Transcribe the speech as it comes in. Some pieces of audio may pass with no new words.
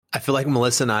feel like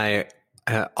Melissa and I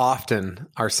often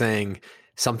are saying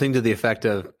something to the effect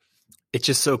of, it's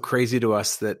just so crazy to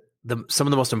us that some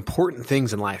of the most important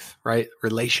things in life, right?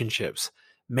 Relationships,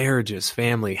 marriages,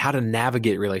 family, how to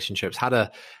navigate relationships, how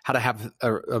to have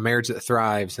a marriage that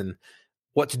thrives, and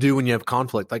what to do when you have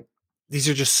conflict. Like, these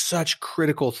are just such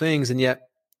critical things. And yet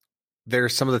they're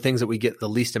some of the things that we get the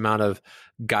least amount of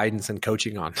guidance and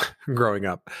coaching on growing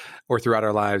up or throughout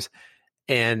our lives.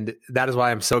 And that is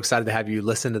why I'm so excited to have you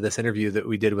listen to this interview that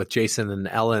we did with Jason and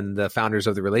Ellen, the founders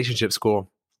of the Relationship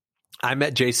School. I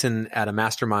met Jason at a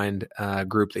mastermind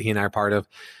group that he and I are part of.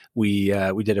 We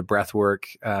did a breath work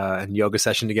and yoga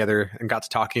session together and got to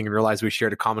talking and realized we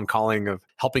shared a common calling of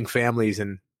helping families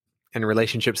and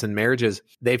relationships and marriages.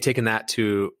 They've taken that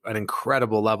to an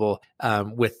incredible level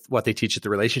with what they teach at the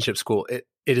Relationship School. It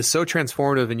is so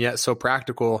transformative and yet so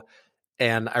practical.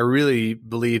 And I really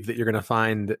believe that you're going to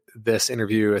find this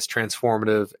interview as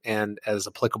transformative and as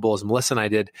applicable as Melissa and I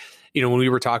did. You know, when we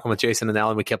were talking with Jason and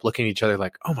Ellen, we kept looking at each other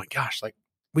like, oh my gosh, like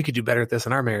we could do better at this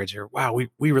in our marriage, or wow, we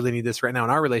really need this right now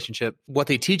in our relationship. What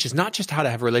they teach is not just how to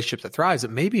have a relationship that thrives, but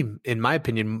maybe, in my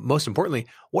opinion, most importantly,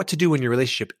 what to do when your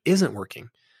relationship isn't working.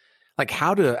 Like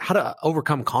how to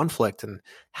overcome conflict and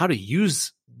how to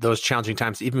use those challenging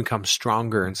times to even become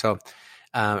stronger. And so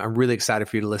I'm really excited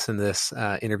for you to listen to this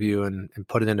interview and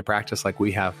put it into practice like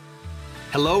we have.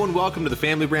 Hello and welcome to the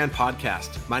Family Brand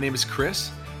Podcast. My name is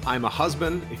Chris. I'm a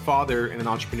husband, a father, and an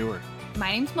entrepreneur.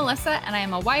 My name's Melissa, and I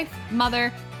am a wife,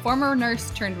 mother, former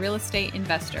nurse turned real estate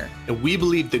investor. And we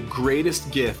believe the greatest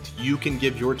gift you can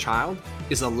give your child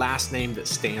is a last name that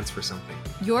stands for something.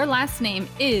 Your last name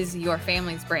is your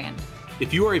family's brand.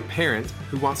 If you are a parent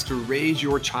who wants to raise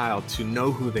your child to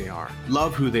know who they are,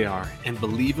 love who they are, and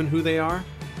believe in who they are,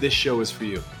 this show is for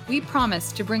you. We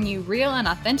promise to bring you real and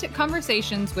authentic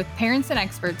conversations with parents and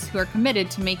experts who are committed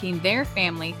to making their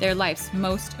family their life's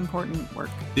most important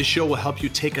work. This show will help you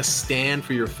take a stand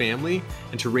for your family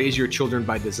and to raise your children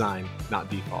by design, not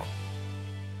default.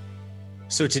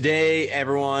 So today,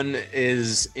 everyone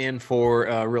is in for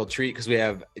a real treat because we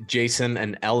have Jason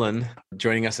and Ellen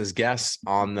joining us as guests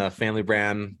on the Family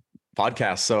Brand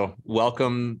Podcast. So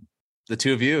welcome, the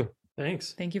two of you.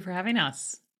 Thanks. Thank you for having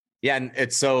us. Yeah, and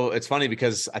it's funny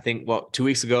because I think 2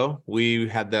 weeks ago we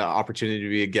had the opportunity to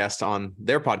be a guest on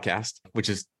their podcast, which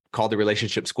is called the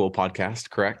Relationship School Podcast,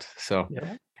 correct? So,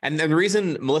 yeah. And the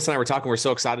reason Melissa and I were talking, we're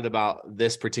so excited about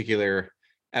this particular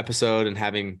episode and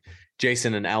having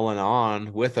Jason and Ellen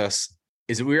on with us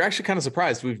is that we were actually kind of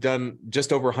surprised. We've done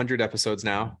just over 100 episodes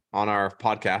now on our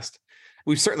podcast.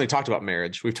 We've certainly talked about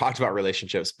marriage. We've talked about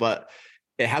relationships, but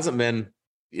it hasn't been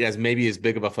as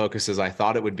big of a focus as I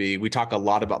thought it would be. We talk a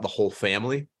lot about the whole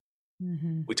family.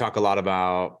 Mm-hmm. We talk a lot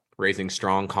about raising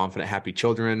strong, confident, happy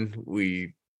children.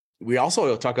 We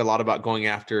also talk a lot about going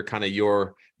after kind of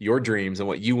your dreams and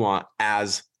what you want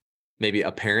as maybe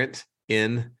a parent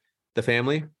in the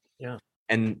family. Yeah.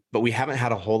 But we haven't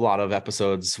had a whole lot of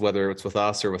episodes, whether it's with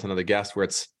us or with another guest, where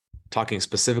it's talking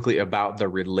specifically about the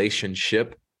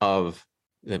relationship of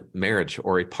the marriage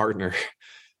or a partner.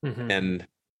 Mm-hmm. And,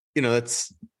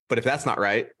 but if that's not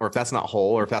right, or if that's not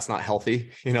whole, or if that's not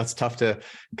healthy, it's tough to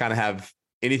kind of have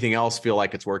anything else feel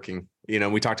like it's working.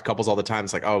 We talk to couples all the time.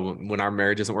 It's like, oh, when our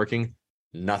marriage isn't working,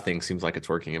 nothing seems like it's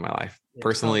working in my life,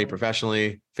 personally,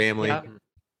 professionally, family. Yeah.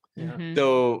 Yeah. Mm-hmm.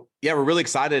 So yeah, we're really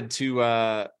excited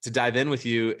to dive in with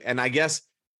you. And I guess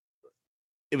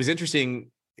it was interesting,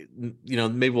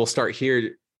 maybe we'll start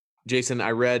here. Jason,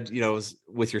 I read,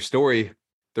 with your story,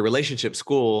 the Relationship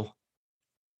School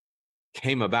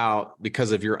came about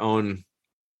because of your own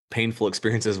painful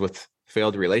experiences with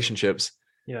failed relationships.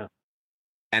 Yeah.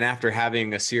 And after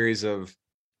having a series of,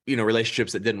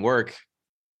 relationships that didn't work,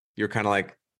 you're kind of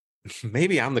like,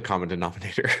 maybe I'm the common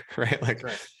denominator, right? Like,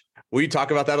 right. Will you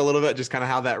talk about that a little bit? Just kind of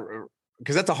how that,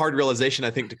 because that's a hard realization,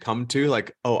 I think, to come to,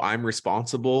 like, oh, I'm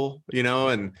responsible,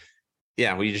 and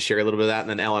yeah, will you just share a little bit of that? And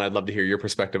then Ellen, I'd love to hear your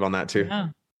perspective on that too.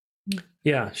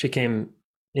 Yeah. She came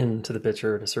into the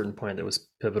picture at a certain point that was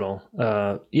pivotal.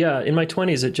 In my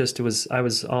 20s, I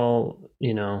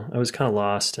was kind of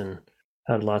lost and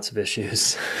had lots of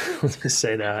issues. Let's just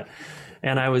say that.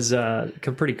 And I was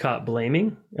pretty caught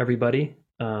blaming everybody.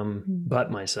 But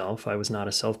myself. I was not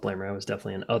a self-blamer. I was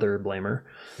definitely an other blamer.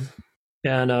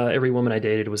 And every woman I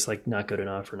dated was like not good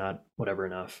enough or not whatever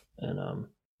enough. And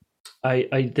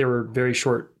there were very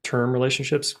short-term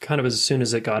relationships. Kind of as soon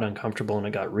as it got uncomfortable and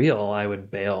it got real, I would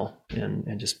bail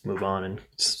and just move on and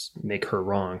make her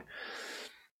wrong.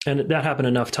 And that happened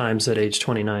enough times at age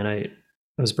 29. I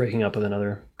was breaking up with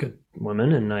another good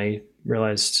woman, and I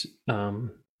realized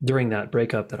during that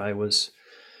breakup that I was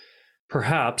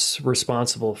perhaps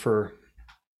responsible for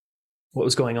what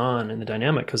was going on in the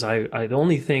dynamic, because I the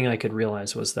only thing I could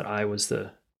realize was that I was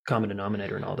the common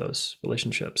denominator in all those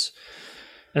relationships.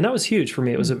 And that was huge for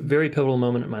me. It was a very pivotal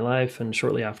moment in my life. And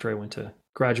shortly after, I went to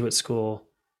graduate school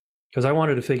because I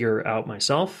wanted to figure out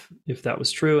myself if that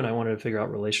was true, and I wanted to figure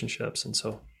out relationships. And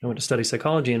so I went to study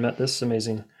psychology and met this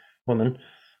amazing woman.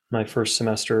 My first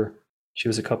semester, she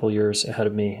was a couple years ahead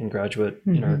of me in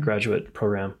our graduate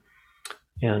program.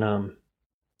 And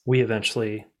we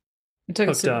eventually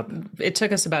hooked up. It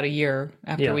took us about a year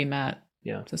after we met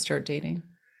to start dating.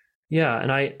 Yeah.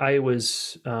 And I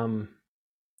was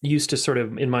used to sort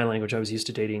of, in my language, I was used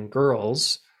to dating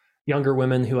girls, younger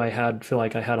women who feel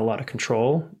like I had a lot of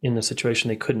control in the situation.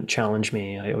 They couldn't challenge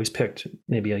me. I always picked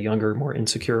maybe a younger, more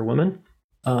insecure woman.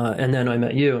 And then I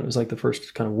met you, and it was like the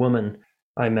first kind of woman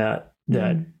I met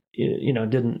that,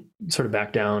 didn't sort of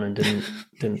back down and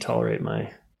didn't tolerate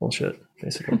my bullshit,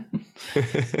 basically.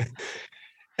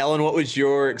 Ellen, what was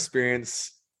your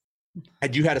experience?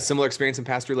 Had you had a similar experience in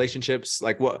past relationships?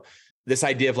 Like what, this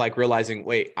idea of like realizing,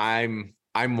 wait, I'm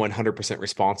 100%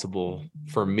 responsible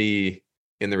for me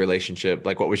in the relationship.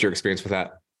 Like, what was your experience with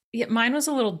that? Yeah, mine was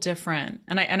a little different.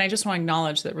 And I just want to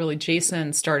acknowledge that really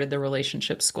Jason started the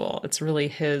relationship school. It's really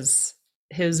his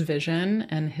vision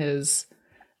and his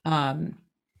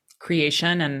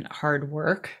creation and hard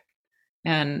work.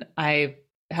 And I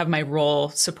have my role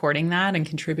supporting that and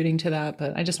contributing to that.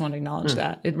 But I just want to acknowledge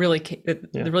that it really,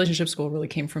 the relationship school really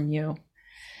came from you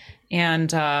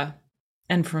and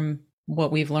from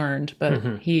what we've learned, but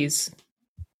he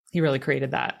really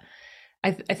created that.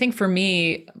 I think for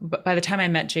me, by the time I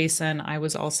met Jason, I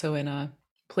was also in a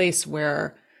place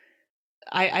where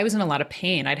I was in a lot of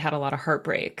pain. I'd had a lot of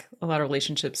heartbreak, a lot of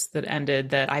relationships that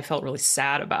ended that I felt really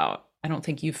sad about. I don't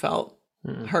think you felt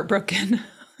heartbroken.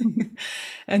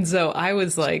 And so I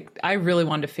was like, I really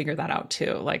wanted to figure that out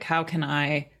too. Like, how can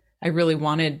I really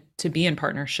wanted to be in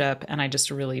partnership. And I just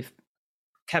really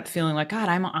kept feeling like, God,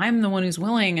 I'm the one who's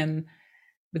willing.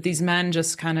 But these men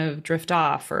just kind of drift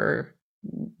off or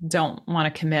don't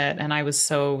want to commit. And I was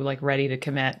so like ready to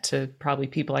commit to probably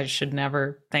people I should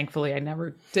never, thankfully I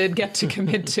never did get to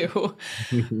commit to.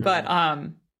 But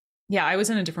I was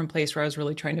in a different place where I was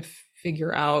really trying to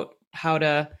figure out how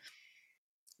to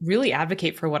really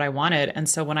advocate for what I wanted. And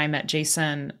so when I met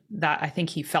Jason, that I think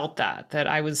he felt that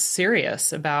I was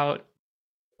serious about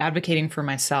advocating for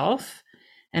myself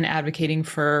and advocating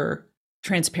for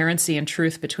transparency and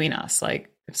truth between us. Like,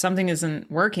 if something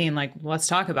isn't working, like, let's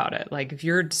talk about it. Like, if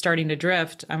you're starting to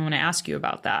drift, I'm going to ask you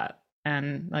about that.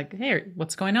 And like, hey,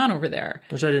 what's going on over there?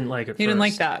 Which I didn't like at first. You didn't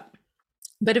like that.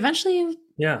 But eventually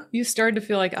you started to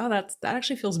feel like, oh, that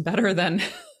actually feels better than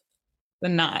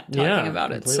not talking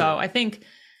about it. So I think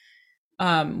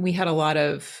we had a lot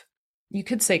of, you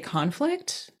could say,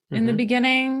 conflict in the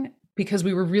beginning, because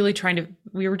we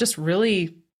were just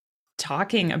really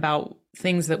talking about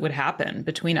things that would happen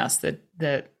between us that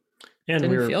and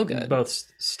didn't feel good. Both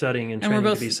studying and training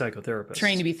to be psychotherapists.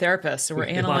 Trained to be therapists. So we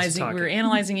were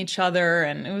analyzing each other,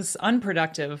 and it was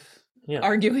unproductive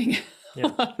arguing a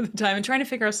lot of the time and trying to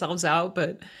figure ourselves out.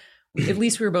 But at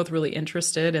least we were both really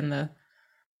interested in the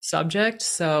subject.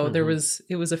 So it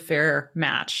was a fair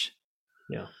match.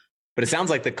 Yeah. But it sounds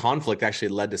like the conflict actually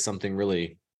led to something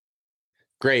really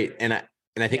great. And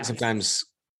I think sometimes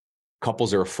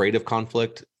couples are afraid of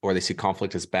conflict, or they see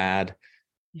conflict as bad.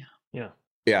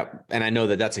 Yeah. And I know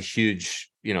that that's a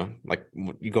huge, like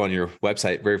you go on your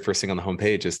website, very first thing on the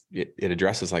homepage is it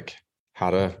addresses like how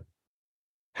to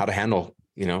handle,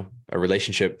 a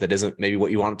relationship that isn't maybe what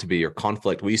you want it to be, or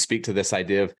conflict. Will you speak to this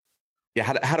idea of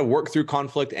how to work through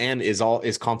conflict? And is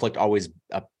conflict always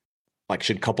like,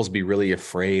 should couples be really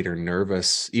afraid or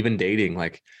nervous, even dating,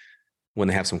 like when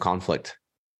they have some conflict?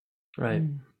 Right.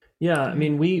 Yeah. I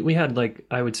mean, we had like,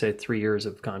 I would say 3 years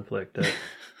of conflict.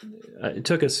 It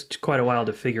took us quite a while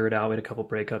to figure it out. We had a couple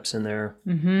breakups in there.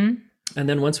 And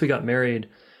then once we got married,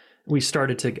 we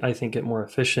started to, I think, get more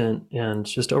efficient. And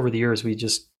just over the years, we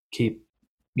just keep,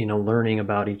 learning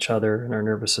about each other and our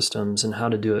nervous systems and how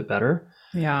to do it better.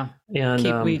 Yeah.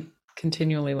 And we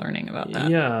continually learning about that.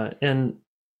 Yeah. And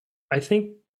I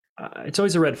think it's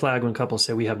always a red flag when couples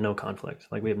say we have no conflict,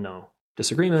 like we have no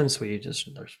disagreements.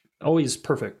 There's always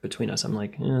perfect between us. I'm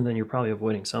like, then you're probably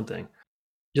avoiding something.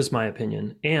 Just my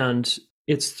opinion. And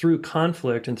it's through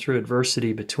conflict and through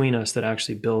adversity between us that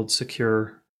actually builds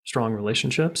secure, strong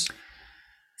relationships.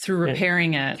 Through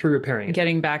repairing it.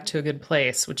 Getting back to a good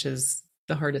place, which is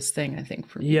the hardest thing, I think,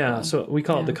 for people. Yeah. So we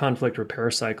call it the conflict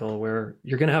repair cycle, where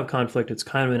you're going to have conflict. It's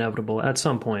kind of inevitable at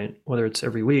some point, whether it's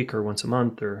every week or once a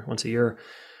month or once a year.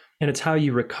 And it's how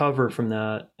you recover from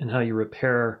that and how you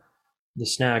repair the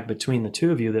snag between the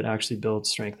two of you that actually builds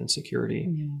strength and security.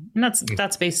 Yeah. And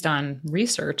that's based on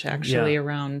research actually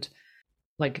around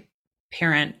like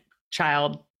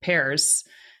parent-child pairs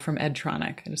from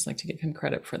Edtronic. I just like to give him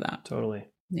credit for that. Totally.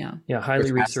 Yeah. Yeah.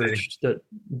 Highly researched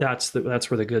that's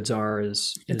where the goods are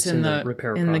is in the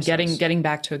repair process. The getting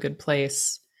back to a good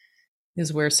place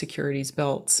is where security is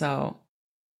built. So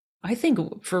I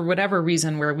think for whatever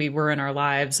reason where we were in our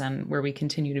lives and where we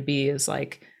continue to be is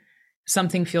like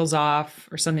something feels off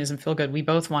or something doesn't feel good. We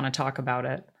both want to talk about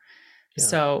it. Yeah.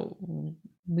 So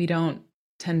we don't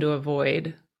tend to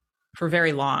avoid for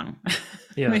very long,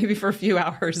 maybe for a few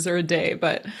hours or a day,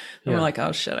 but we're like,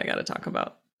 oh shit, I got to talk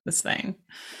about this thing.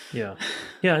 Yeah.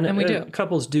 Yeah. And we do.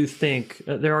 Couples do think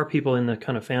there are people in the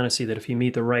kind of fantasy that if you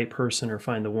meet the right person or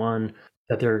find the one,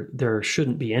 that there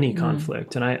shouldn't be any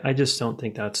conflict. And I just don't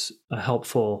think that's a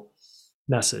helpful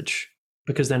message,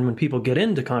 because then when people get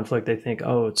into conflict, they think,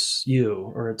 oh, it's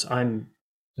you, or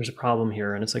there's a problem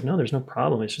here. And it's like, no, there's no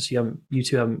problem. It's just you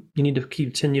need to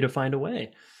continue to find a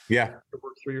way. Yeah. To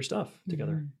work through your stuff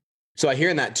together. So I hear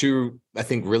in that two, I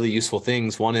think, really useful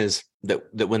things. One is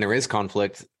that when there is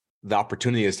conflict, the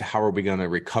opportunity is to how are we going to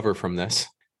recover from this,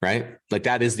 right? Like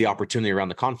that is the opportunity around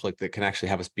the conflict that can actually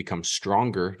have us become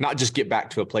stronger, not just get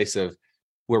back to a place of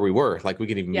where we were, like we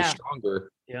can even be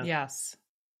stronger. Yeah. Yes.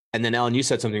 And then Ellen, you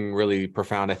said something really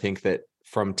profound. I think that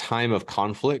from time of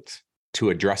conflict to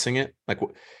addressing it, like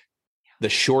the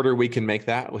shorter we can make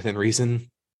that within reason,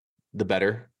 the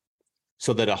better.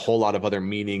 So that a whole lot of other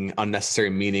unnecessary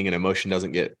meaning and emotion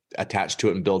doesn't get attached to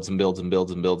it and builds and builds and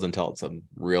builds and builds until it's a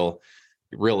real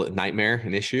nightmare,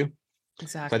 an issue.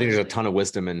 Exactly. So I think there's a ton of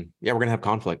wisdom and we're going to have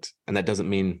conflict. And that doesn't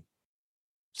mean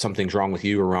something's wrong with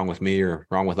you or wrong with me or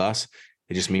wrong with us.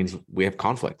 It just means we have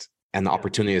conflict, and the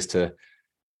opportunity is to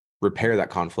repair that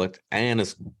conflict. And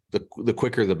it's the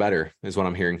quicker, the better is what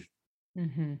I'm hearing.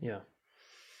 Mm-hmm. Yeah.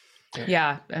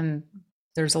 Yeah. And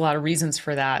there's a lot of reasons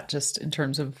for that, just in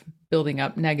terms of building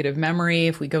up negative memory.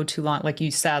 If we go too long, like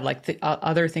you said, like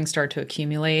other things start to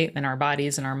accumulate in our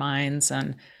bodies and our minds.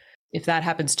 And if that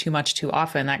happens too much, too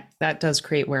often, that does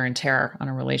create wear and tear on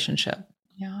a relationship.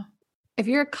 Yeah. If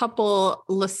you're a couple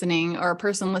listening or a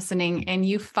person listening and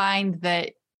you find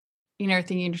that,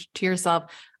 thinking to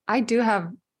yourself, I do have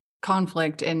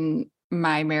conflict in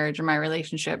my marriage or my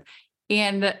relationship.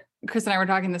 And Chris and I were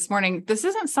talking this morning, this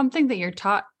isn't something that you're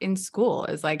taught in school,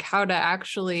 is like how to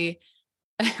actually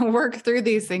work through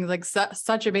these things, like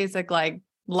such a basic like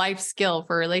life skill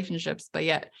for relationships, but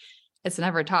yet it's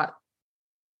never taught.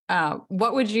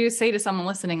 What would you say to someone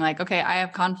listening? Like, okay, I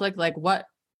have conflict. Like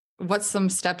what's some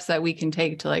steps that we can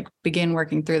take to like begin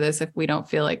working through this if we don't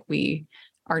feel like we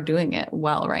are doing it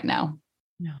well right now?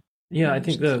 Yeah, I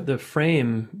think the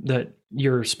frame that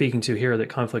you're speaking to here, that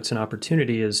conflict's an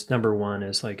opportunity, is number one,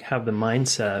 is like have the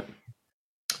mindset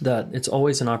that it's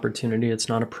always an opportunity. It's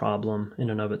not a problem in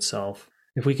and of itself.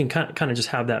 If we can kind of just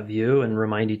have that view and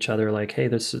remind each other like, hey,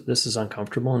 this is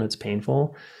uncomfortable and it's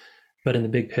painful, but in the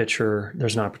big picture,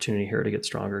 there's an opportunity here to get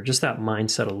stronger. Just that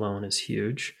mindset alone is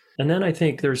huge. And then I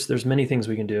think there's many things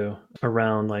we can do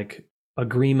around like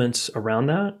agreements around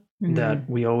that, that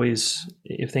we always,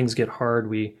 if things get hard,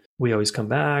 we always come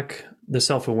back. The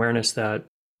self-awareness that,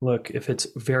 look, if it's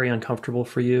very uncomfortable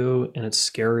for you and it's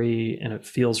scary and it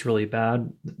feels really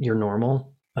bad, you're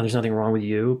normal. And there's nothing wrong with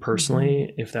you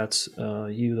personally. If that's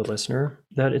you, the listener,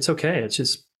 that it's okay.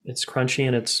 It's crunchy,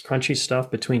 and it's crunchy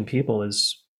stuff between people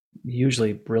is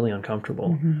usually really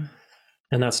uncomfortable.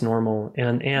 And that's normal.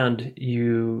 And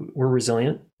we're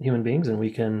resilient human beings, and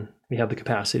we have the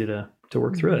capacity to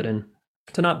work through it and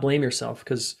to not blame yourself,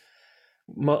 because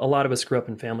a lot of us grew up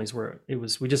in families where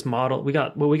we just modeled, we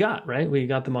got what we got, right? We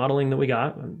got the modeling that we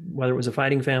got, whether it was a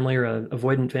fighting family or a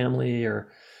avoidant family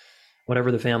or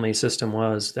whatever the family system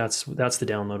was, that's the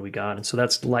download we got. And so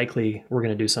that's likely we're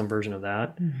going to do some version of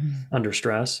that under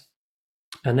stress.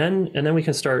 And then we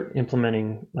can start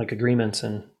implementing like agreements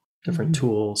and different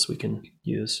tools we can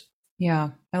use. Yeah.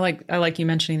 I like you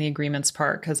mentioning the agreements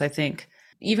part, because I think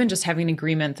even just having an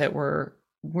agreement that we're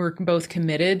both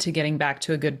committed to getting back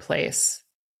to a good place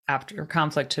after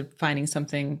conflict, to finding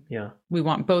something we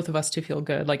want both of us to feel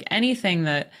good. Like anything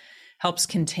that helps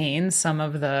contain some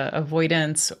of the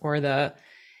avoidance or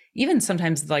even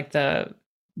sometimes like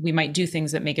we might do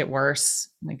things that make it worse,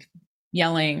 like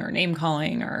yelling or name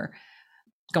calling or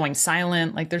going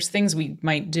silent. Like there's things we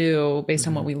might do based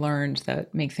on what we learned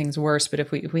that make things worse. But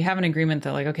if we have an agreement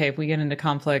that like, okay, if we get into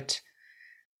conflict,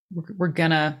 we're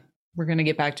gonna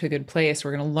get back to a good place.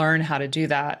 We're gonna learn how to do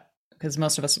that, because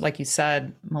most of us, like you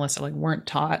said, Melissa, like weren't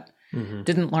taught,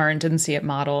 didn't learn, didn't see it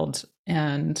modeled.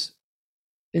 And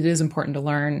it is important to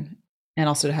learn, and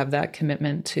also to have that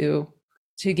commitment to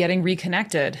to getting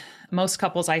reconnected. Most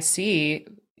couples I see,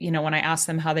 when I ask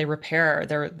them how they repair,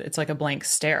 it's like a blank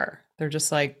stare. They're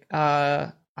just like,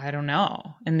 I don't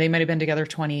know. And they might've been together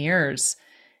 20 years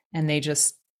and they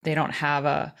don't have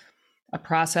a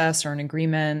process or an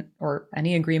agreement or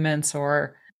any agreements,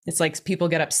 or it's like people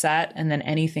get upset and then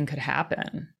anything could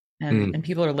happen. And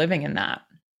people are living in that.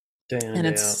 And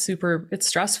it's it's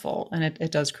stressful, and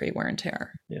it does create wear and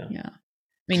tear. Yeah. I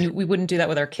mean, we wouldn't do that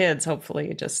with our kids,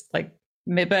 hopefully, just like,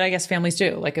 but I guess families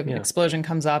do. Like an explosion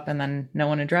comes up and then no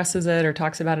one addresses it or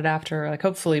talks about it after. Like,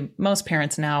 hopefully most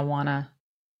parents now want to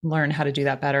learn how to do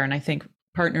that better. And I think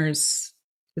partners,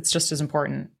 it's just as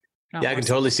important. Yeah, I can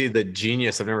totally see the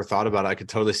genius. I've never thought about it. I could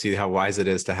totally see how wise it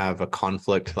is to have a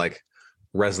conflict like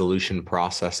resolution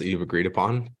process that you've agreed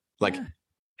upon. Like,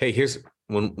 hey, here's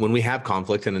when we have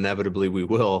conflict, and inevitably we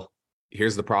will,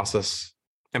 here's the process.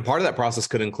 And part of that process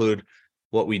could include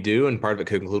what we do, and part of it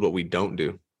could include what we don't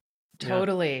do.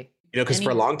 Totally. Because for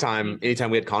a long time,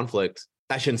 anytime we had conflict,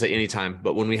 I shouldn't say anytime,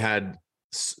 but when we had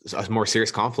a more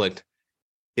serious conflict,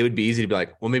 it would be easy to be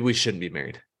like, well, maybe we shouldn't be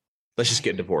married. Let's just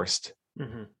get divorced.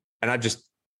 Mm-hmm. And I just,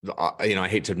 I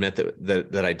hate to admit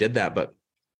that I did that, but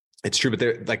it's true. But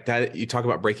there, like that, you talk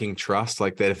about breaking trust,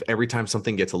 like that. If every time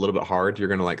something gets a little bit hard, you're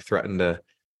going to like threaten to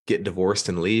get divorced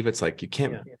and leave. It's like, you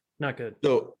can't, not good.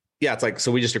 So yeah, it's like,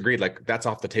 so we just agreed, like that's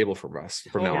off the table for us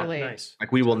from now on. Nice.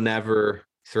 Like we will never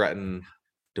threaten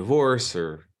divorce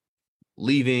or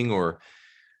leaving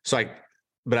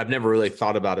but I've never really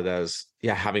thought about it as,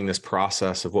 having this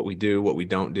process of what we do, what we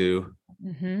don't do.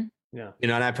 Mm-hmm. Yeah.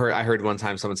 And I heard one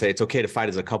time someone say, it's okay to fight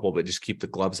as a couple, but just keep the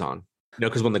gloves on.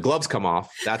 Because when the gloves come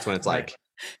off, that's when it's like,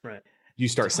 right. You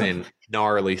start saying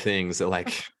gnarly things that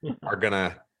like are going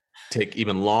to take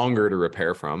even longer to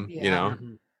repair from,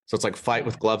 Mm-hmm. So it's like fight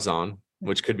with gloves on,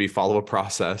 which could be follow a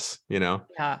process, Yeah.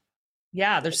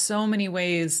 Yeah. There's so many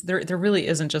ways. There really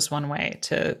isn't just one way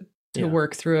to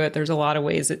work through it. There's a lot of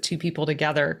ways that two people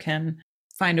together can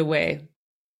find a way.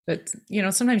 But,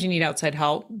 sometimes you need outside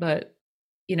help, but,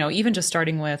 even just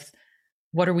starting with,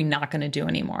 what are we not going to do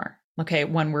anymore? Okay.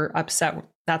 When we're upset,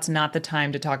 that's not the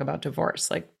time to talk about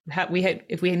divorce. Like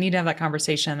if we need to have that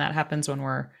conversation, that happens when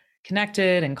we're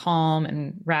connected and calm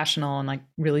and rational and like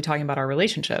really talking about our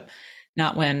relationship,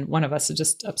 not when one of us is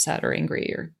just upset or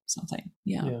angry or something.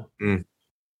 Yeah.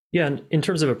 Yeah. And in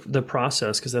terms of the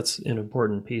process, because that's an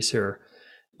important piece here,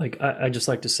 like I just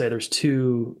like to say there's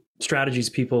two strategies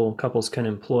couples can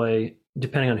employ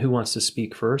depending on who wants to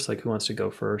speak first, like who wants to go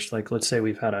first. Like, let's say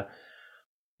we've had a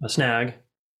snag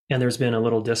and there's been a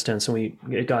little distance and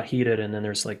it got heated, and then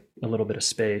there's like a little bit of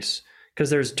space,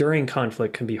 because during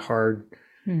conflict can be hard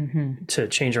to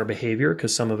change our behavior,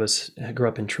 because some of us grew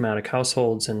up in traumatic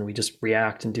households and we just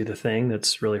react and do the thing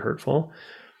that's really hurtful.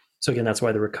 So again, that's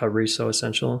why the recovery is so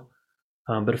essential.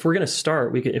 But if we're going to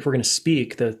start, if we're going to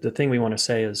speak, the thing we want to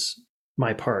say is,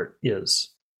 my part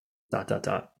is ...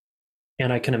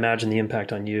 And I can imagine the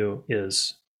impact on you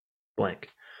is blank.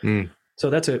 So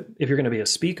if you're going to be a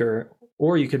speaker,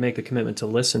 or you could make the commitment to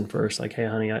listen first. Like, hey,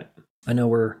 honey, I know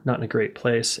we're not in a great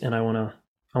place, and I want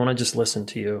to just listen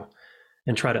to you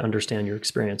and try to understand your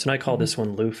experience. And I call this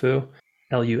one LUFU,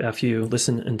 LUFU,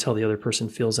 listen until the other person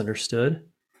feels understood.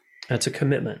 That's a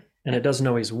commitment. And it doesn't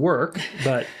always work,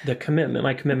 but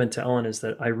my commitment to Ellen is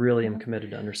that I really am committed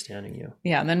to understanding you.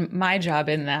 Yeah. And then my job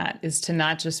in that is to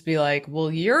not just be like,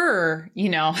 well, you're,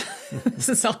 this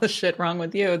is all the shit wrong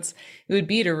with you. It would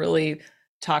be to really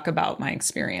talk about my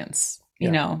experience,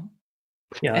 Yeah,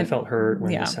 I felt hurt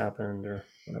when this happened or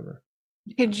whatever.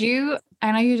 Could you,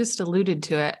 I know you just alluded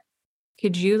to it,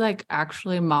 could you like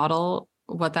actually model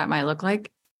what that might look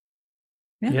like?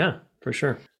 Yeah, for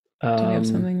sure. Do you have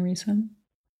something recent?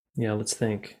 Yeah, let's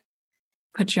think.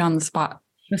 Put you on the spot.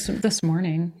 This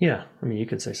morning. Yeah, I mean, you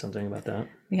could say something about that.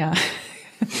 Yeah.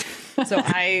 So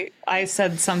I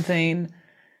said something.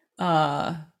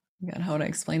 God, how would I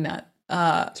explain that?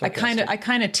 I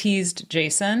kind of teased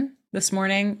Jason this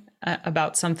morning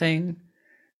about something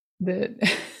that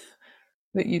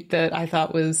I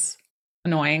thought was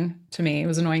annoying to me. It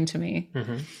was annoying to me,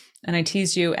 and I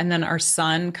teased you, and then our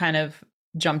son kind of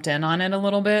jumped in on it a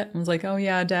little bit and was like, "Oh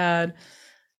yeah, Dad."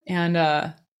 And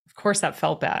of course that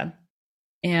felt bad.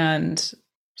 And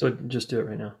so just do it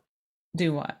right now.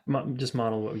 Do what? Just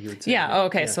model what you would say. Yeah. Oh,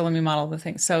 okay. Yeah. So let me model the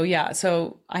thing. So yeah.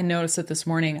 So I noticed that this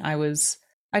morning I was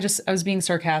being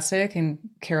sarcastic and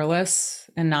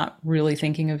careless and not really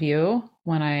thinking of you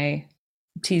when I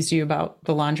teased you about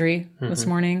the laundry this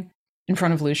morning in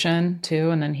front of Lucian too.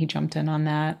 And then he jumped in on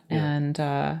that. Yeah. And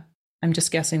I'm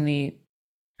guessing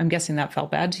that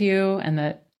felt bad to you and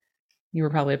that you were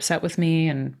probably upset with me,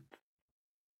 and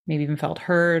maybe even felt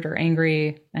hurt or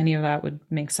angry, any of that would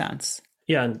make sense.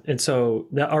 Yeah. And so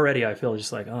that already I feel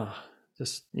just like, oh,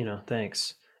 just,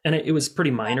 thanks. And it was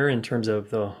pretty minor in terms of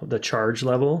the charge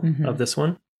level of this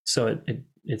one. So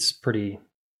it's pretty,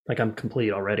 like, I'm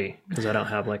complete already because I don't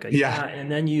have like a, and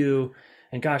then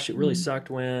and gosh, it really sucked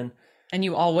when. And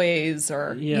you always,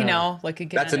 or, like,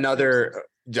 again. That's another,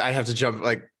 I have to jump,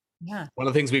 like, one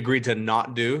of the things we agreed to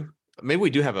not do, maybe we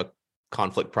do have a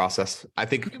conflict process. I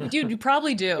think you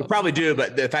probably do. We probably do,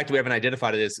 but the fact that we haven't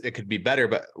identified it is it could be better.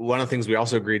 But one of the things we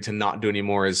also agreed to not do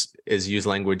anymore is use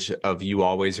language of you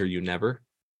always or you never.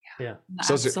 Yeah.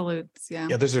 So absolutes.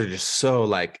 Yeah, those are just so,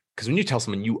 like, because when you tell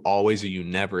someone you always or you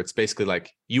never, it's basically like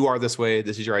you are this way,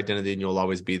 this is your identity, and you'll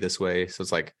always be this way. So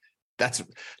it's like that's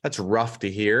rough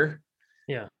to hear.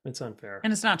 Yeah, it's unfair.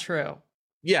 And it's not true.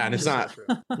 Yeah, and it's not true.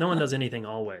 No one does anything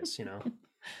always,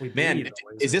 Man,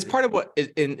 is this part of what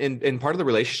in part of the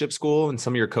relationship school and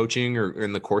some of your coaching or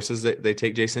in the courses that they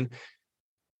take, Jason?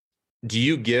 Do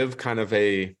you give kind of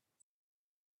a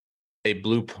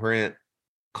blueprint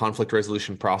conflict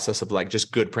resolution process of, like,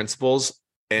 just good principles,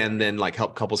 and then, like,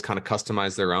 help couples kind of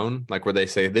customize their own, like, where they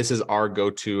say, this is our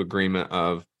go-to agreement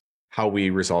of how we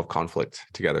resolve conflict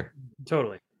together?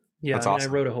 Totally. Yeah. That's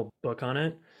awesome. I wrote a whole book on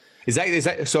it. Is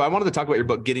that so? I wanted to talk about your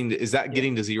book, Getting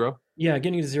to Zero? Yeah,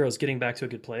 Getting to Zero is getting back to a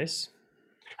good place.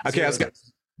 Okay, I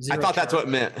thought that's what it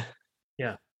meant.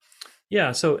 Yeah.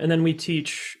 Yeah. So, and then we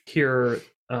teach here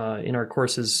in our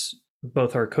courses,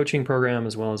 both our coaching program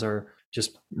as well as our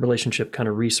just relationship kind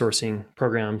of resourcing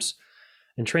programs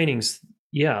and trainings.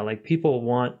 Yeah, like, people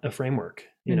want a framework,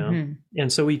 and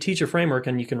so we teach a framework,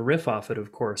 and you can riff off it,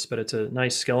 of course, but it's a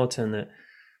nice skeleton that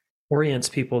orients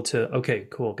people to, okay,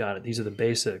 cool, got it. These are the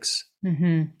basics.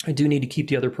 I do need to keep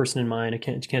the other person in mind. It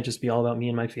can't just be all about me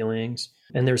and my feelings.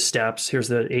 And there's steps. Here's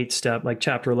the 8-step, like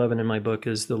chapter 11 in my book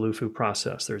is the LUFU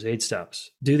process. There's 8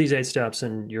 steps. Do these 8 steps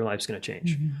and your life's going to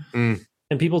change.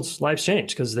 And people's lives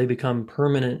change because they become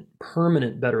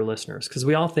permanent better listeners. Because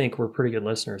we all think we're pretty good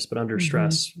listeners, but under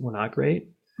stress, we're not great.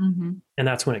 And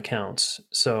that's when it counts.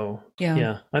 So I'm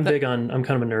kind of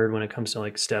a nerd when it comes to,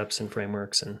 like, steps and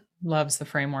frameworks, and loves the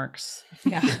frameworks.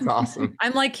 Yeah. That's awesome.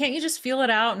 I'm like, can't you just feel it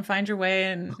out and find your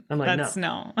way? And I'm like,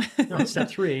 no. Step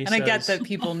 3. And I get that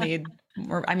people need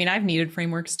more. I mean, I've needed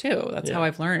frameworks too. That's how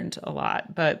I've learned a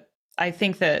lot. But I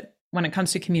think that when it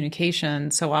comes to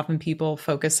communication, so often people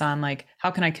focus on, like,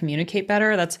 how can I communicate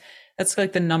better? That's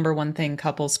like the number one thing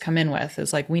couples come in with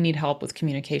is, like, we need help with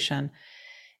communication.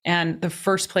 And the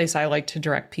first place I like to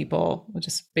direct people, which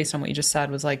is based on what you just said,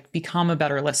 was, like, become a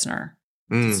better listener.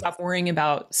 Stop worrying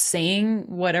about saying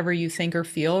whatever you think or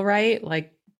feel, right?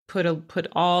 Like, put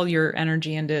all your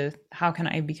energy into how can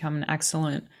I become an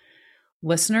excellent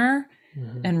listener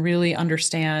and really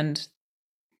understand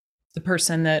the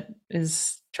person that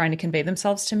is trying to convey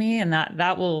themselves to me. And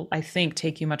that will, I think,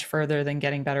 take you much further than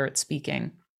getting better at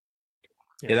speaking.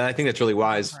 Yeah, I think that's really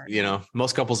wise.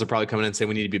 Most couples are probably coming in and saying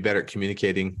we need to be better at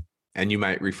communicating. And you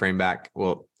might reframe back,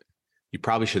 well, you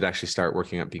probably should actually start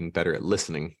working on being better at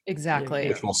listening. Exactly.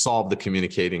 Which will solve the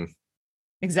communicating.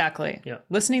 Exactly. Yeah.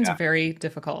 Listening's very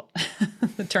difficult,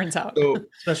 it turns out. So,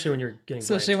 especially when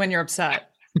you're when you're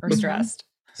upset or stressed.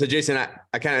 So Jason,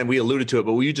 we alluded to it,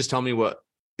 but will you just tell me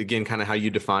again, kind of how you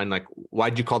define, like,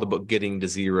 why'd you call the book Getting to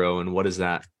Zero, and what does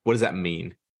that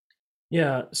mean?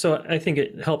 Yeah. So I think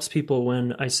it helps people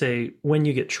when I say, when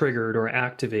you get triggered or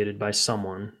activated by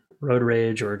someone, road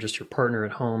rage, or just your partner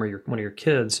at home, or one of your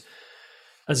kids,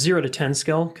 a 0 to 10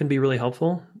 scale can be really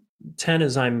helpful. 10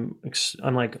 is I'm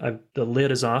like, the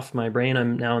lid is off my brain.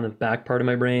 I'm now in the back part of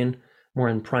my brain, more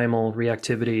in primal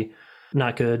reactivity.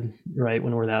 Not good, right?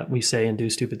 When we say and do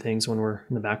stupid things when we're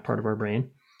in the back part of our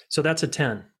brain. So that's a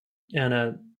 10.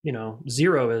 And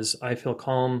 0 is I feel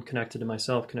calm, connected to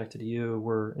myself, connected to you.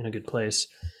 We're in a good place.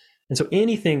 And so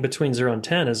anything between 0 and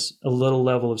 10 is a little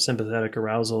level of sympathetic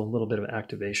arousal, a little bit of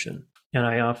activation. And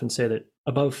I often say that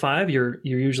above 5, you're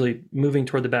usually moving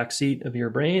toward the back seat of your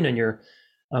brain, and you're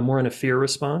more in a fear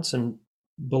response. And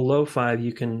below 5,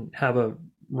 you can have a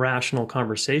rational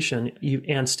conversation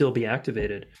and still be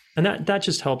activated. And that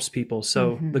just helps people.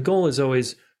 So the goal is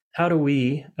always, how do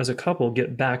we as a couple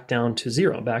get back down to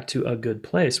 0, back to a good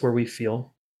place where we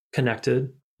feel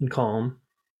connected and calm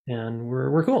and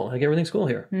we're cool. Like, everything's cool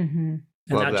here. And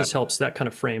that just helps. That kind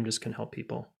of frame just can help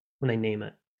people when they name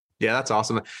it. Yeah, that's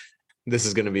awesome. This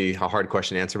is going to be a hard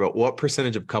question to answer, but what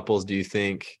percentage of couples do you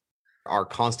think are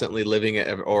constantly living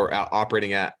at or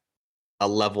operating at a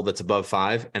level that's above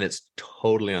 5 and it's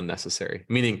totally unnecessary?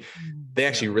 Meaning they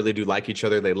actually really do like each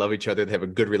other. They love each other. They have a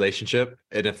good relationship.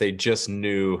 And if they just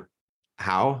knew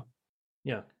how,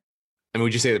 I mean,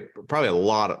 would you say that probably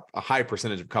a high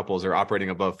percentage of couples are operating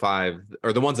above 5,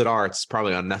 or the ones that are, it's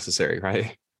probably unnecessary,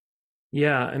 right?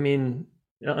 Yeah. I mean,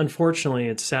 unfortunately,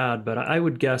 it's sad, but I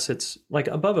would guess it's like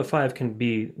above a 5 can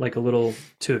be like a little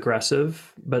too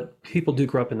aggressive, but people do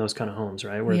grow up in those kind of homes,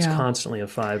 right? Where it's constantly a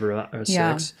 5 or a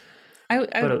 6.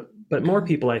 But more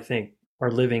people, I think,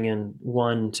 are living in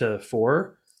 1 to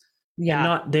 4.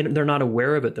 Yeah. They're not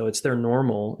aware of it though. It's their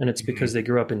normal. And it's because they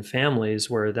grew up in families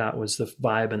where that was the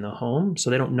vibe in the home.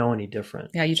 So they don't know any different.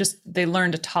 Yeah. They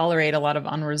learn to tolerate a lot of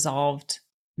unresolved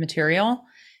material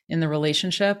in the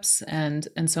relationships. And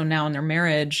so now in their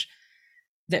marriage,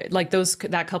 like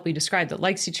that couple you described that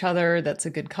likes each other, that's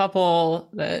a good couple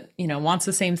that, wants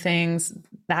the same things,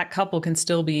 that couple can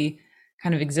still be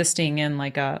kind of existing in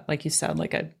like you said,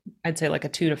 I'd say like a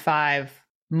 2 to 5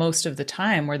 most of the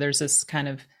time, where there's this kind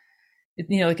of,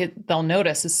 they'll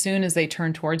notice as soon as they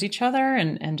turn towards each other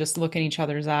and just look in each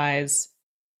other's eyes,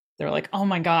 they're like, oh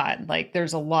my God, like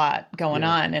there's a lot going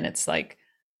on. And it's like,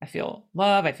 I feel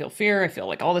love, I feel fear, I feel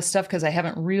like all this stuff because I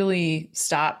haven't really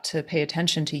stopped to pay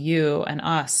attention to you and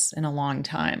us in a long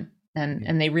time.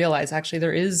 And they realize actually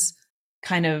there is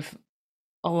kind of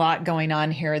a lot going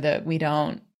on here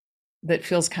that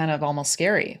feels kind of almost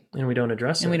scary. And we don't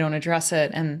address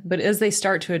it. But as they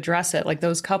start to address it, like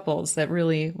those couples that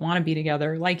really want to be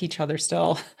together, like each other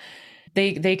still,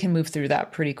 they can move through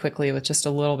that pretty quickly with just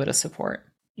a little bit of support.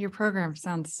 Your program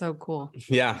sounds so cool.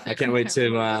 Yeah. I can't wait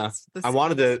to, I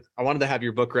wanted to have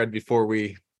your book read before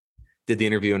we did the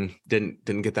interview and didn't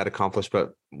get that accomplished,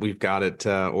 but we've got it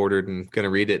ordered and going to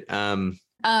read it.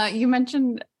 You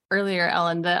mentioned earlier,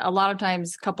 Ellen, that a lot of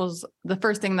times couples, the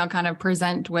first thing they'll kind of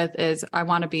present with is, I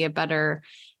want to be a better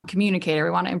communicator.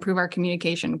 We want to improve our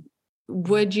communication.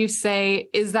 Would you say,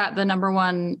 is that the number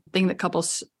one thing that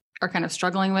couples are kind of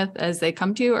struggling with as they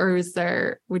come to you? Or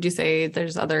would you say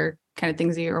there's other kind of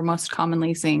things that you're most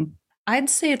commonly seeing? I'd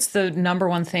say it's the number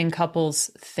one thing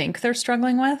couples think they're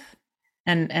struggling with.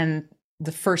 And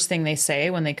the first thing they say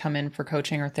when they come in for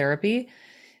coaching or therapy.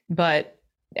 But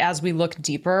as we look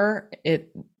deeper,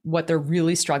 what they're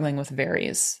really struggling with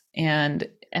varies. And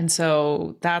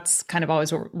so that's kind of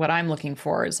always what I'm looking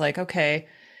for is like, okay,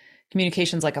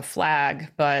 communication's like a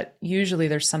flag, but usually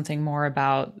there's something more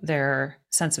about their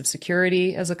sense of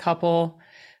security as a couple,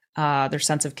 their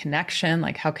sense of connection,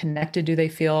 like how connected do they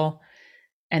feel?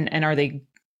 And are they,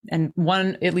 and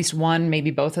at least one,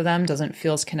 maybe both of them doesn't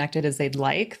feel as connected as they'd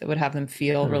like, that would have them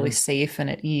feel really safe and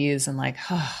at ease and like,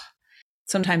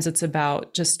 sometimes it's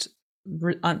about just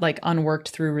like unworked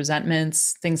through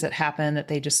resentments, things that happen that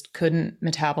they just couldn't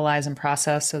metabolize and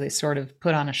process. So they sort of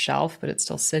put on a shelf, but it's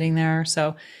still sitting there.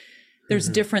 So there's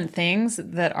different things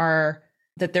that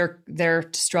they're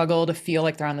struggle to feel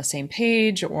like they're on the same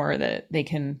page or that they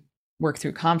can work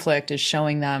through conflict is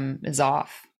showing them is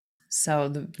off.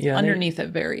 So underneath it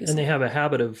varies. And they have a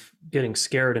habit of getting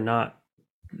scared and not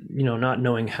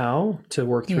knowing how to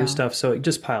work through stuff. So it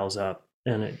just piles up.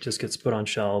 And it just gets put on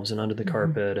shelves and under the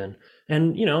carpet.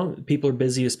 And people are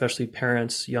busy, especially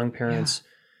parents, young parents.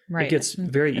 Yeah. Right. It gets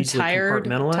very easily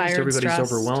compartmentalized. Everybody's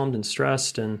overwhelmed and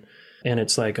stressed. And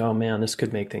it's like, oh man, this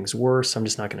could make things worse. I'm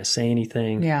just not going to say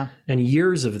anything. Yeah. And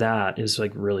years of that is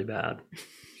like really bad.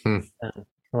 And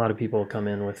a lot of people come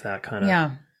in with that kind of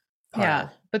pile. Yeah.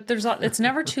 But it's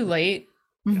never too late.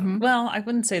 Well, I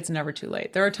wouldn't say it's never too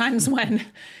late. There are times when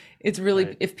it's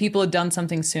really, if people had done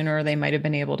something sooner, they might have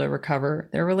been able to recover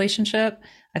their relationship.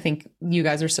 I think you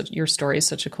guys your story is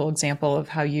such a cool example of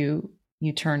how you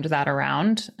turned that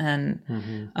around.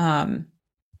 And,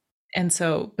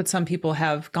 but some people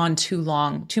have gone too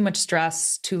long, too much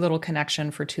stress, too little connection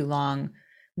for too long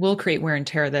will create wear and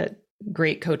tear that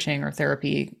great coaching or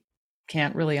therapy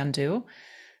can't really undo.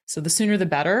 So the sooner the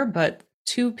better, but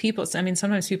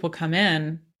sometimes people come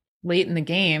in late in the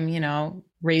game,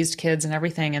 raised kids and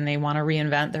everything, and they want to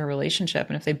reinvent their relationship.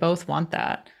 And if they both want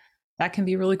that can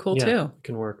be really cool too. It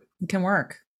can work. It can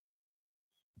work.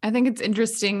 I think it's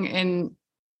interesting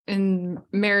in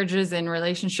marriages and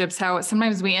relationships, how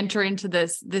sometimes we enter into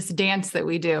this dance that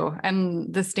we do.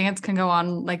 And this dance can go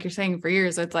on, like you're saying, for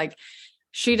years. It's like,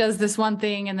 she does this one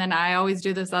thing and then I always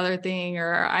do this other thing,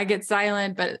 or I get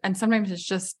silent. And sometimes it's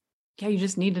just, you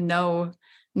just need to know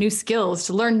new skills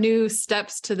to learn new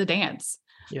steps to the dance.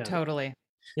 Yeah, totally.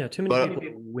 Yeah, too many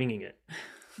people winging it.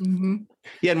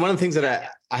 Yeah, and one of the things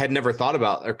that I had never thought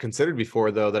about or considered before,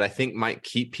 though, that I think might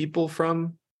keep people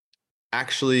from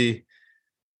actually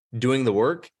doing the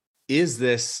work is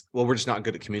this, we're just not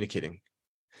good at communicating.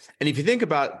 And if you think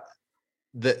about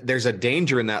there's a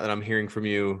danger in that I'm hearing from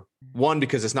you. One,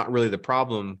 because it's not really the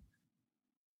problem,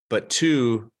 but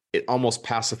two, it almost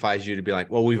pacifies you to be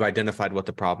like, well, we've identified what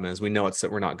the problem is. We know it's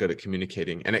that we're not good at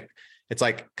communicating. And it's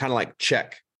like kind of like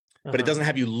check, but it doesn't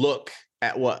have you look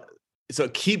at what, so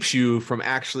it keeps you from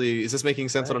actually, is this making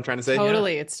sense what I'm trying to say?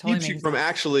 Totally. It's totally keeps you from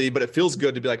actually, but it feels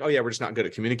good to be like, oh yeah, we're just not good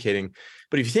at communicating.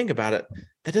 But if you think about it,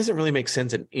 that doesn't really make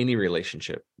sense in any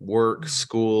relationship, work,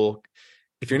 school.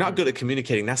 If you're not good at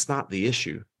communicating, that's not the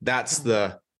issue. That's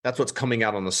what's coming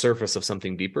out on the surface of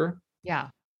something deeper. Yeah.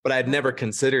 But I'd never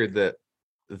considered that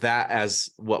as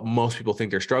what most people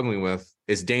think they're struggling with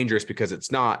is dangerous because it's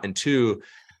not. And two,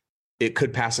 it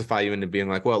could pacify you into being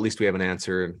like, well, at least we have an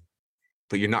answer,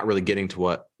 but you're not really getting to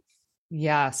what.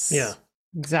 Yes. Yeah.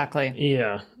 Exactly.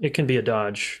 Yeah. It can be a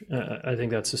dodge. I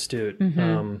think that's astute.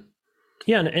 Mm-hmm.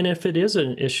 Yeah. And if it is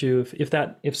an issue,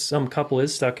 if some couple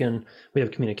is stuck in, we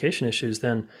have communication issues,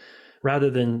 then rather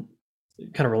than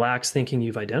kind of relax thinking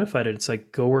you've identified it, it's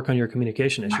like, go work on your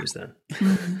communication issues then.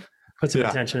 Put some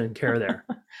attention and care there.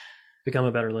 Become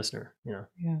a better listener. Yeah.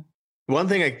 One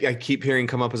thing I keep hearing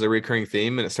come up as a recurring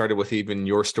theme, and it started with even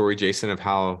your story, Jason, of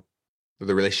how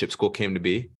the relationship school came to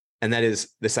be. And that is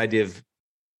this idea of,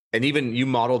 and even you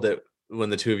modeled it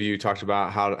when the two of you talked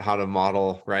about how to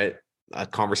model, right, a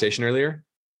conversation earlier.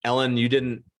 Ellen, you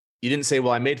didn't say,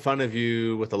 well, I made fun of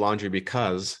you with the laundry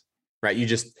because, right? You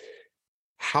just,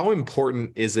 how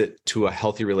important is it to a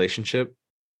healthy relationship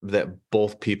that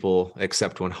both people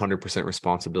accept 100%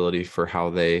 responsibility for how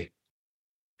they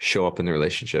show up in the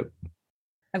relationship?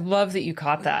 I love that you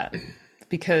caught that,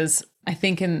 because I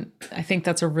think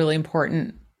that's a really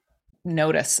important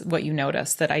what you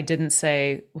notice, that I didn't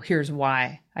say, well, here's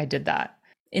why I did that.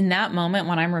 In that moment,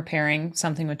 when I'm repairing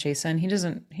something with Jason, he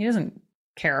doesn't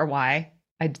care why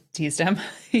I teased him.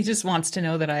 He just wants to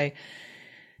know that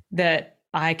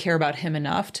I care about him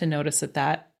enough to notice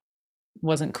that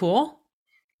wasn't cool,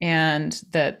 and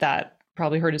that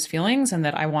probably hurt his feelings, and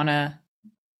that I want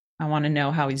to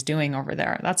know how he's doing over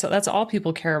there. That's all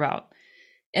people care about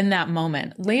in that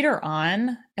moment. Later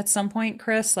on, at some point,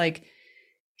 Chris, like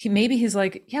he's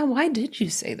like, yeah, why did you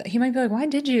say that? He might be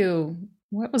like,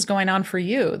 what was going on for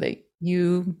you that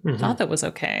you thought that was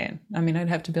okay? I mean, I'd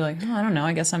have to be like, oh, I don't know.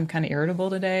 I guess I'm kind of irritable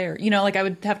today, or, like I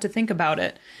would have to think about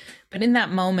it. But in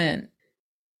that moment,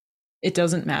 it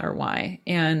doesn't matter why.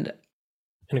 And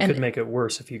it could make it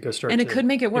worse if you go start. And it could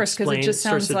make it worse because it just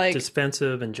sounds like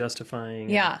defensive and justifying.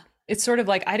 Yeah. It's sort of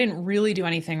like, I didn't really do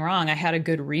anything wrong. I had a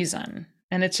good reason.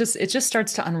 And it just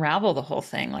starts to unravel the whole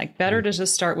thing. Like, better to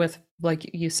just start with,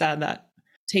 like you said, that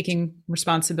taking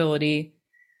responsibility,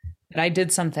 that I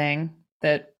did something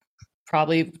that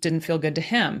probably didn't feel good to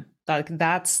him. Like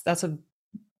that's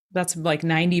like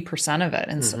 90% of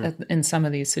it in some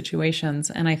of these situations.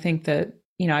 And I think that,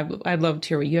 I'd love to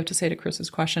hear what you have to say to Chris's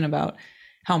question about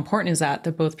how important is that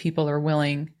both people are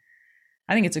willing.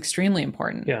 I think it's extremely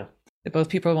important. Yeah. That both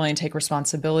people are willing to take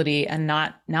responsibility and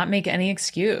not make any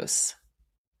excuse.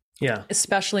 Yeah.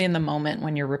 Especially in the moment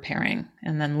when you're repairing.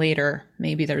 And then later,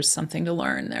 maybe there's something to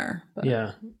learn there. But.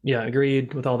 Yeah. Yeah.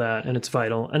 Agreed with all that. And it's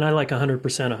vital. And I like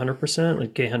 100%.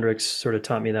 Like Gay Hendricks sort of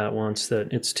taught me that once,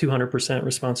 that it's 200%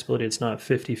 responsibility. It's not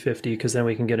 50-50, because then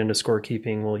we can get into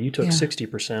scorekeeping. Well, you took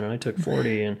 60% and I took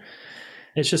 40. And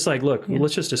it's just like, look,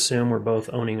 let's just assume we're both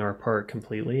owning our part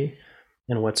completely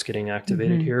and what's getting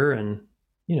activated here. And,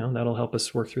 that'll help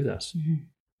us work through this.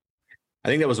 I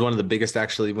think that was one of the biggest,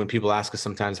 actually, when people ask us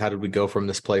sometimes, how did we go from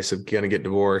this place of going to get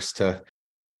divorced to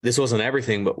this? Wasn't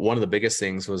everything, but one of the biggest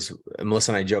things was,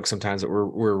 Melissa and I joke sometimes that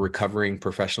we're recovering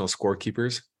professional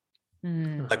scorekeepers.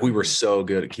 Like, we were so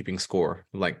good at keeping score.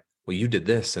 Like, well, you did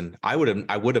this and I would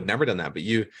have never done that, but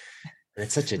you, and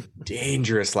it's such a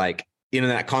dangerous, like,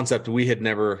 that concept we had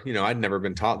never, I'd never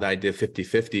been taught the idea of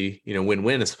 50-50,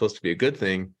 win-win is supposed to be a good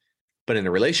thing. But in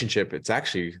a relationship, it's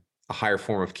actually a higher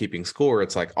form of keeping score.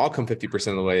 It's like, I'll come 50%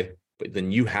 of the way, but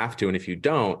then you have to. And if you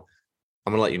don't,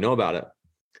 I'm going to let you know about it.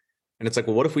 And it's like,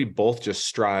 well, what if we both just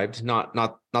strived, not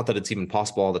that it's even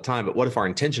possible all the time, but what if our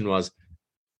intention was,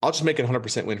 I'll just make it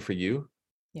 100% win for you.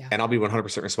 Yeah. And I'll be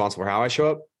 100% responsible for how I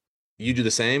show up. You do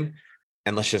the same.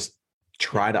 And let's just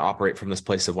try to operate from this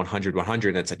place of 100.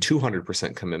 And it's a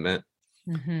 200% commitment.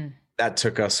 That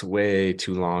took us way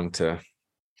too long to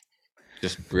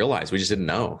just realize. We just didn't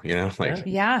know, like,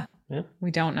 yeah.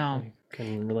 We don't know.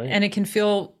 Can relate. And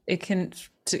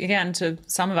to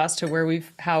some of us, to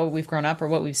how we've grown up or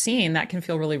what we've seen, that can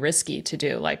feel really risky to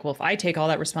do. Like, well, if I take all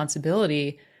that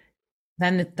responsibility,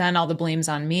 then all the blame's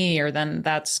on me, or then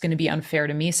that's going to be unfair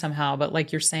to me somehow. But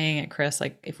like you're saying it, Chris,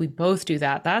 like if we both do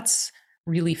that, that's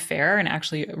really fair and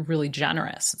actually really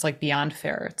generous. It's like beyond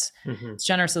fair. It's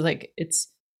generous. It's like,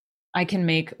 I can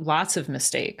make lots of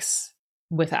mistakes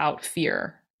without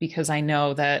fear. because I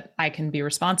know that I can be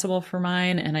responsible for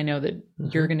mine, and I know that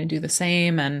you're going to do the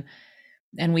same, and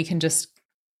we can just,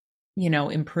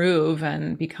 improve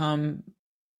and become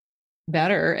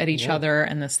better at each other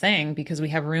and this thing, because we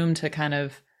have room to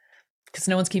because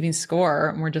no one's keeping score,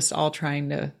 and we're just all trying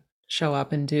to show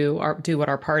up and do what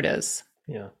our part is.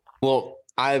 Yeah. Well,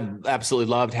 I've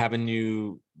absolutely loved having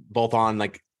you both on.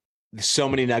 Like, there's so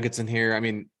many nuggets in here. I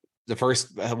mean, the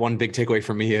first one big takeaway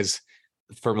for me is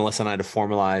for Melissa and I to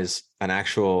formalize an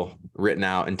actual written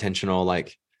out, intentional,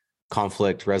 like,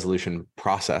 conflict resolution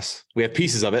process. We have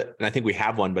pieces of it, and I think we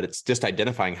have one, but it's just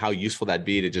identifying how useful that'd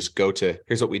be to just go to,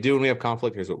 here's what we do when we have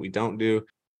conflict, here's what we don't do.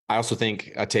 I also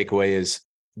think a takeaway is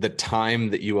the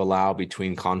time that you allow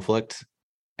between conflict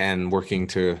and working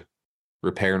to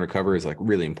repair and recover is like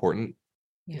really important.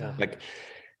 Yeah. Like,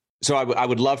 so I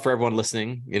would love for everyone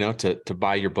listening, to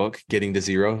buy your book, Getting to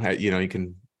Zero. You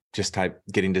can just type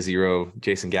Getting to Zero,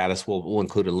 Jason Gaddis. We'll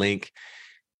include a link.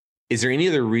 Is there any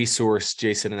other resource,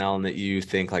 Jason and Ellen, that you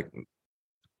think, like,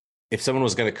 if someone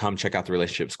was going to come check out the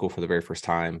Relationship School for the very first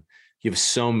time, you have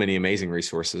so many amazing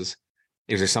resources.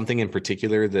 Is there something in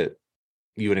particular that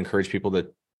you would encourage people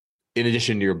that, in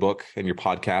addition to your book and your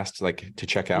podcast, like, to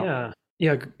check out?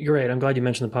 Yeah, great. I'm glad you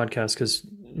mentioned the podcast, because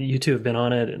you two have been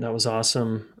on it, and that was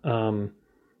awesome.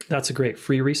 That's a great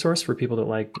free resource for people that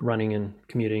like running and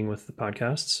commuting with the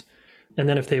podcasts. And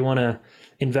then if they want to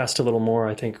invest a little more,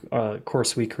 I think a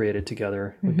course we created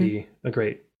together would be a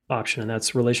great option. And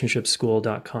that's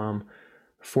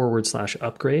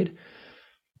relationshipschool.com/upgrade.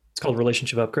 It's called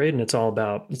Relationship Upgrade, and it's an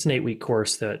 8-week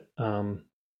course that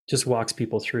just walks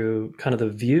people through kind of the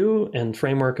view and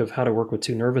framework of how to work with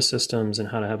two nervous systems and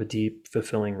how to have a deep,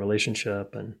 fulfilling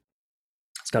relationship. And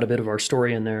it's got a bit of our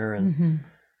story in there, and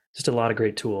just a lot of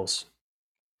great tools.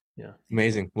 Yeah.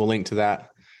 Amazing. We'll link to that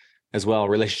as well.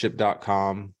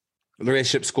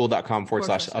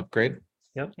 Relationshipschool.com/upgrade.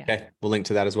 Yep. Okay. We'll link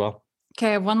to that as well. Okay.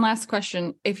 I have one last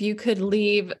question. If you could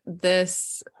leave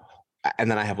this.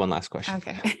 And then I have one last question.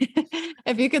 Okay.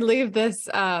 If you could leave this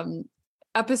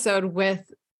episode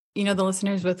with, the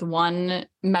listeners with one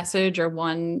message or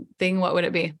one thing, what would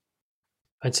it be?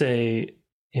 I'd say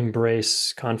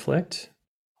embrace conflict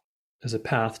as a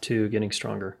path to getting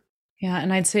stronger. Yeah.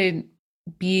 And I'd say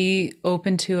be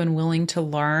open to and willing to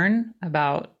learn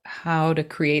about how to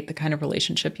create the kind of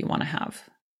relationship you want to have.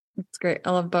 That's great.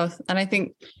 I love both. And I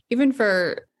think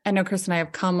I know Chris and I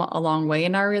have come a long way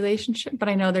in our relationship, but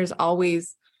I know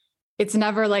it's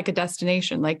never like a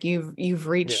destination. Like you've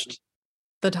reached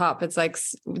the top. It's like,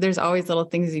 there's always little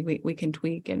things we can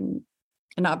tweak, and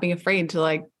not being afraid to,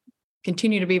 like,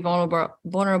 continue to be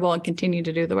vulnerable and continue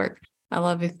to do the work. I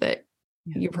love it that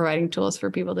you're providing tools for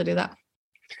people to do that.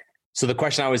 So the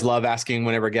question I always love asking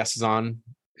whenever a guest is on,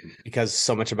 because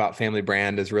so much about Family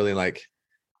Brand is really like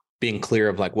being clear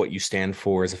of, like, what you stand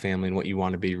for as a family and what you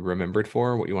want to be remembered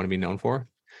for, what you want to be known for.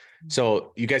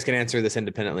 So you guys can answer this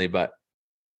independently, but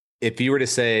if you were to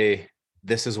say,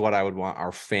 this is what I would want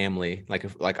our family, like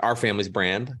our family's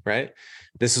brand, right?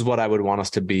 This is what I would want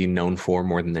us to be known for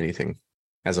more than anything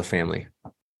as a family.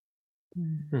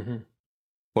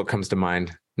 What comes to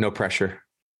mind? No pressure.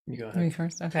 You go ahead. Me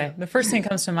first. Okay. The first thing that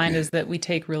comes to mind is that we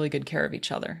take really good care of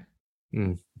each other.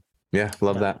 Yeah.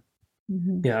 Love that.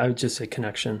 Yeah. I would just say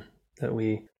connection,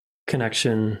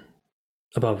 connection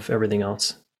above everything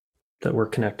else, that we're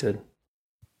connected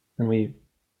and we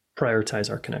prioritize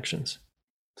our connections.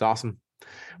 It's awesome.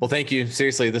 Well, thank you.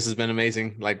 Seriously, this has been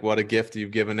amazing. Like, what a gift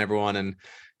you've given everyone. And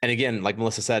again, like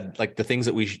Melissa said, like, the things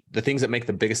that make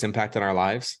the biggest impact in our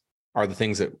lives are the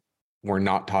things that we're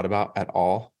not taught about at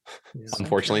all. Yes,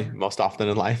 unfortunately, most often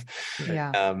in life.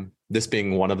 Yeah. This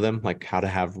being one of them, like how to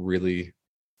have really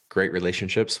great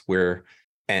relationships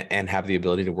and have the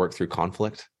ability to work through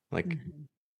conflict. Like,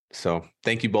 so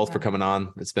thank you both for coming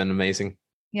on. It's been amazing.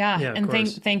 Yeah. And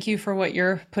thank you for what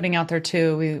you're putting out there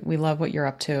too. We love what you're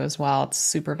up to as well. It's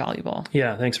super valuable.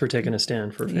 Yeah. Thanks for taking a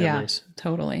stand for families. Yeah,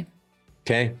 totally.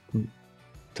 Okay.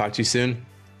 Talk to you soon.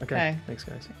 Okay. Thanks,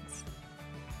 guys.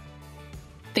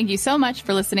 Thank you so much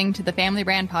for listening to the Family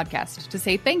Brand Podcast. To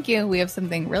say thank you, we have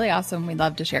something really awesome we'd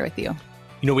love to share with you.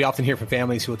 We often hear from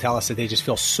families who will tell us that they just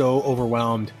feel so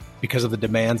overwhelmed because of the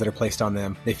demands that are placed on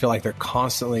them. They feel like they're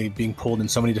constantly being pulled in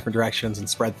so many different directions and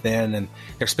spread thin, and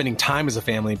they're spending time as a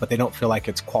family, but they don't feel like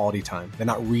it's quality time. They're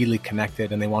not really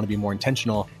connected, and they want to be more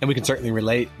intentional. And we can certainly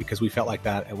relate, because we felt like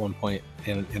that at one point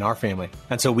in our family.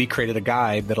 And so we created a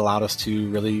guide that allowed us to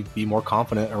really be more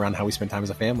confident around how we spend time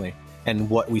as a family and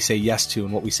what we say yes to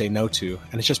and what we say no to.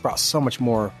 And it's just brought so much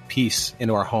more peace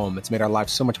into our home. It's made our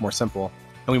lives so much more simple,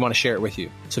 and we want to share it with you.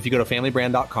 So if you go to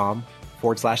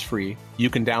familybrand.com/free, you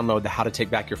can download the How to Take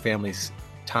Back Your Family's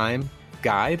Time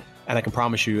guide, and I can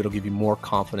promise you it'll give you more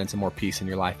confidence and more peace in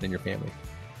your life and in your family.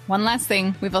 One last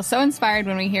thing, we feel so inspired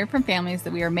when we hear from families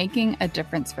that we are making a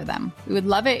difference for them. We would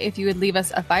love it if you would leave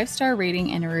us a 5-star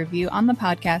rating and a review on the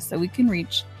podcast so we can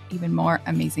reach even more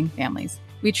amazing families.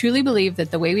 We truly believe that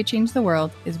the way we change the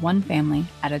world is one family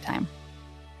at a time.